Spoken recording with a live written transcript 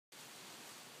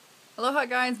Aloha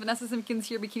guys, Vanessa Simpkins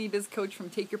here, Bikini Biz Coach from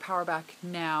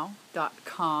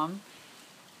TakeYourPowerBackNow.com.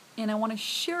 And I want to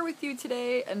share with you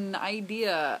today an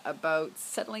idea about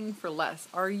settling for less.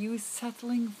 Are you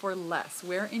settling for less?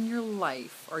 Where in your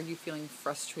life are you feeling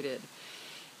frustrated?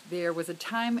 There was a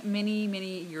time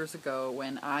many years ago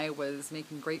when I was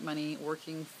making great money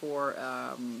working for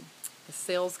a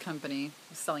sales company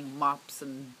selling mops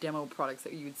and demo products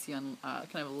that you'd see on kind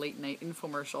of late night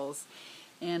infomercials.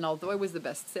 And although I was the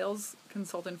best sales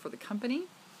consultant for the company,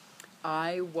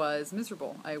 I was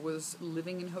miserable. I was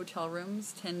living in hotel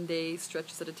rooms 10-day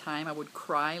stretches at a time. I would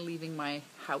cry leaving my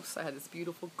house. I had this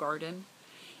beautiful garden,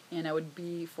 and I would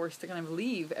be forced to kind of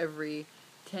leave every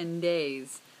 10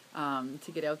 days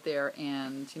to get out there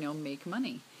and, make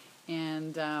money.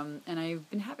 And I've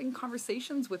been having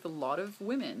conversations with a lot of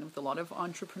women, with a lot of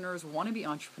entrepreneurs, wannabe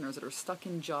entrepreneurs that are stuck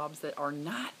in jobs that are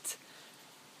not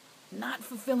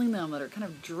fulfilling them, that are kind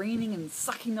of draining and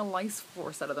sucking the life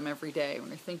force out of them every day. When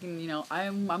they're thinking,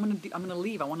 I'm gonna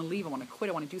leave. I want to leave. I want to quit.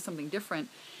 I want to do something different,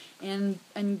 and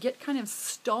get kind of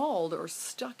stalled or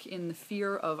stuck in the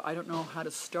fear of, I don't know how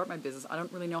to start my business. I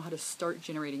don't really know how to start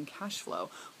generating cash flow.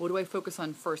 What do I focus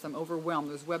on first? I'm overwhelmed.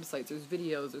 There's websites, there's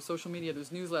videos, there's social media, there's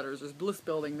newsletters, there's bliss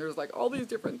building, there's like all these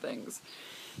different things.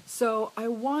 So I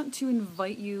want to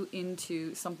invite you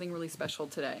into something really special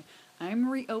today. I'm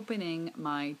reopening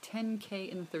my 10K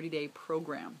in 30-day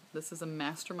program. This is a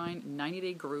mastermind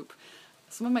 90-day group.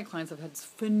 Some of my clients have had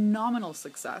phenomenal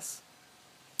success,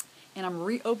 and I'm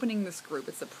reopening this group.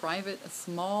 It's a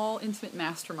small, intimate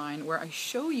mastermind where I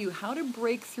show you how to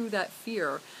break through that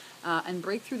fear and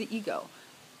break through the ego,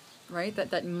 right?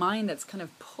 That mind that's kind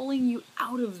of pulling you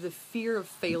out of the fear of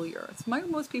failure. It's why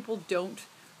most people don't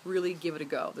really give it a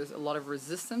go. There's a lot of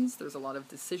resistance. There's a lot of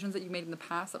decisions that you made in the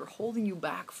past that are holding you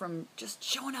back from just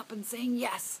showing up and saying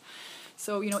yes.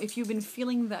 So, if you've been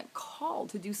feeling that call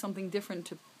to do something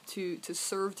different, to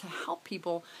serve, to help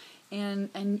people, and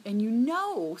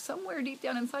somewhere deep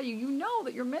down inside you,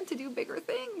 that you're meant to do bigger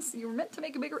things. You're meant to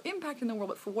make a bigger impact in the world,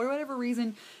 but for whatever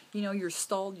reason, you're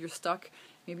stalled, you're stuck.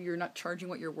 Maybe you're not charging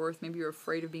what you're worth. Maybe you're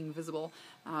afraid of being visible.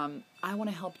 I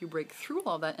want to help you break through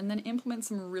all that and then implement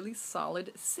some really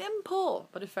solid, simple,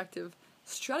 but effective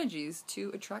strategies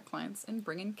to attract clients and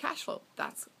bring in cash flow.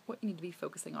 That's what you need to be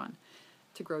focusing on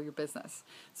to grow your business.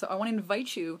 So I want to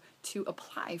invite you to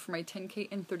apply for my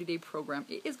 10K in 30-day program.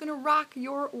 It is going to rock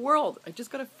your world. I just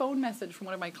got a phone message from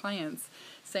one of my clients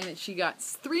saying that she got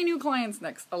 3 new clients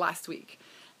last week.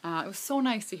 It was so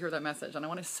nice to hear that message, and I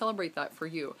want to celebrate that for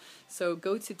you. So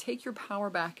go to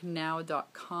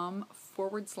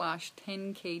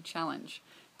takeyourpowerbacknow.com/10K challenge.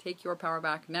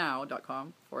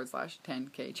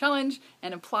 takeyourpowerbacknow.com/10K challenge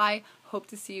and apply. Hope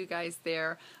to see you guys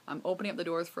there. I'm opening up the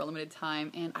doors for a limited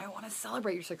time, and I want to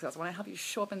celebrate your success. I want to help you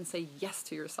show up and say yes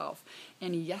to yourself,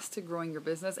 and yes to growing your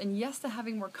business, and yes to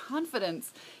having more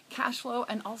confidence, cash flow,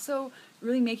 and also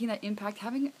really making that impact,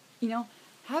 having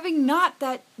not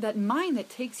that mind that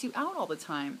takes you out all the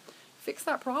time. Fix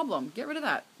that problem. Get rid of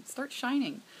that. Start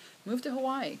shining. Move to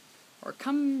Hawaii. Or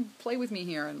come play with me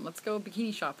here and let's go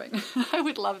bikini shopping. I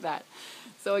would love that.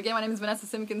 So again, my name is Vanessa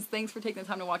Simpkins. Thanks for taking the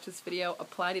time to watch this video.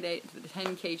 Apply today to the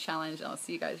 10K challenge, and I'll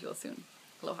see you guys real soon.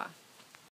 Aloha.